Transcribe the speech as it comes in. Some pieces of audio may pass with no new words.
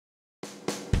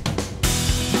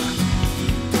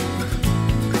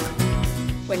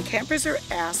When campers are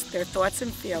asked their thoughts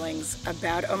and feelings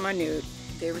about Omanut,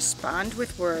 they respond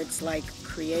with words like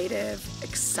creative,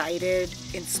 excited,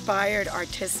 inspired,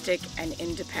 artistic, and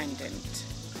independent.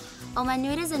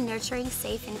 Omanut is a nurturing,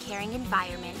 safe, and caring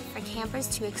environment for campers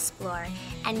to explore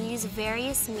and use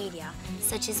various media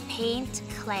such as paint,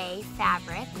 clay,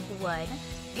 fabric, wood,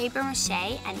 paper mache,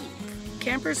 and ink.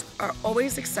 Campers are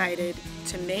always excited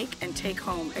to make and take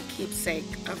home a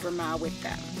keepsake of Ramah with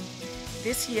them.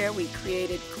 This year we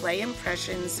created clay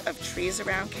impressions of trees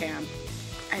around camp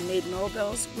and made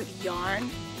mobiles with yarn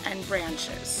and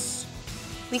branches.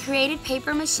 We created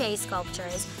paper mache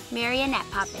sculptures, marionette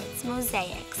puppets,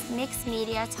 mosaics, mixed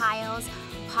media tiles,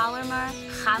 polymer,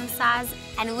 khamsas,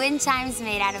 and wind chimes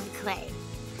made out of clay.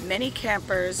 Many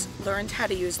campers learned how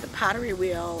to use the pottery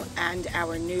wheel and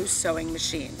our new sewing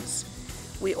machines.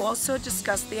 We also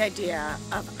discussed the idea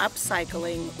of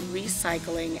upcycling,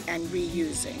 recycling, and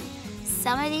reusing.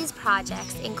 Some of these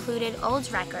projects included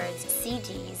old records,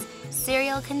 CDs,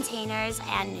 cereal containers,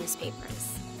 and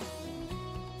newspapers.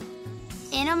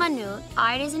 In Omanut,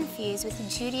 art is infused with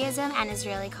Judaism and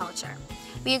Israeli culture.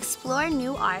 We explore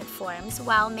new art forms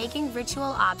while making ritual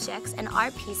objects and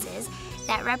art pieces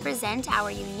that represent our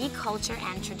unique culture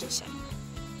and tradition.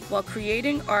 While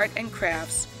creating art and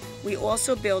crafts, we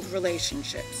also build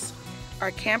relationships.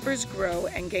 Our campers grow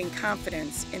and gain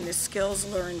confidence in the skills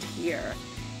learned here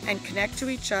and connect to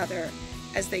each other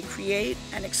as they create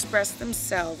and express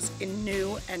themselves in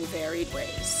new and varied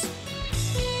ways.